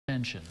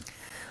attention.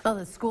 Well,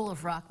 the School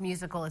of Rock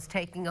musical is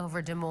taking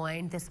over Des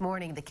Moines. This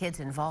morning, the kids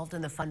involved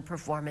in the fun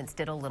performance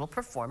did a little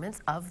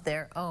performance of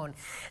their own.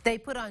 They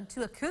put on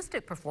 2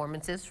 acoustic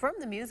performances from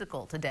the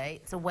musical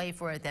today. It's a way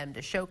for them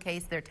to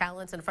showcase their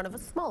talents in front of a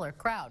smaller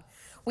crowd.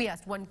 We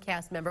asked one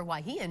cast member why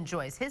he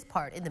enjoys his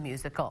part in the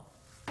musical.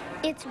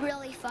 It's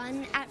really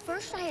fun. At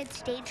first I had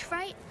stage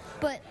fright,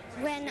 but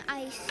when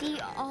I see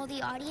all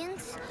the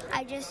audience,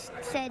 I just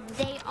said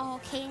they all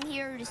came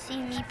here to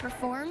see me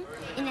perform,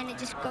 and then it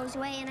just goes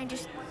away and I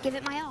just give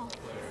it my all.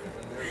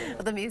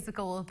 The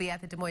musical will be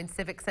at the Des Moines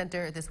Civic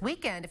Center this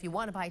weekend. If you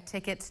want to buy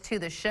tickets to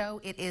the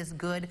show, it is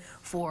good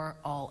for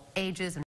all ages.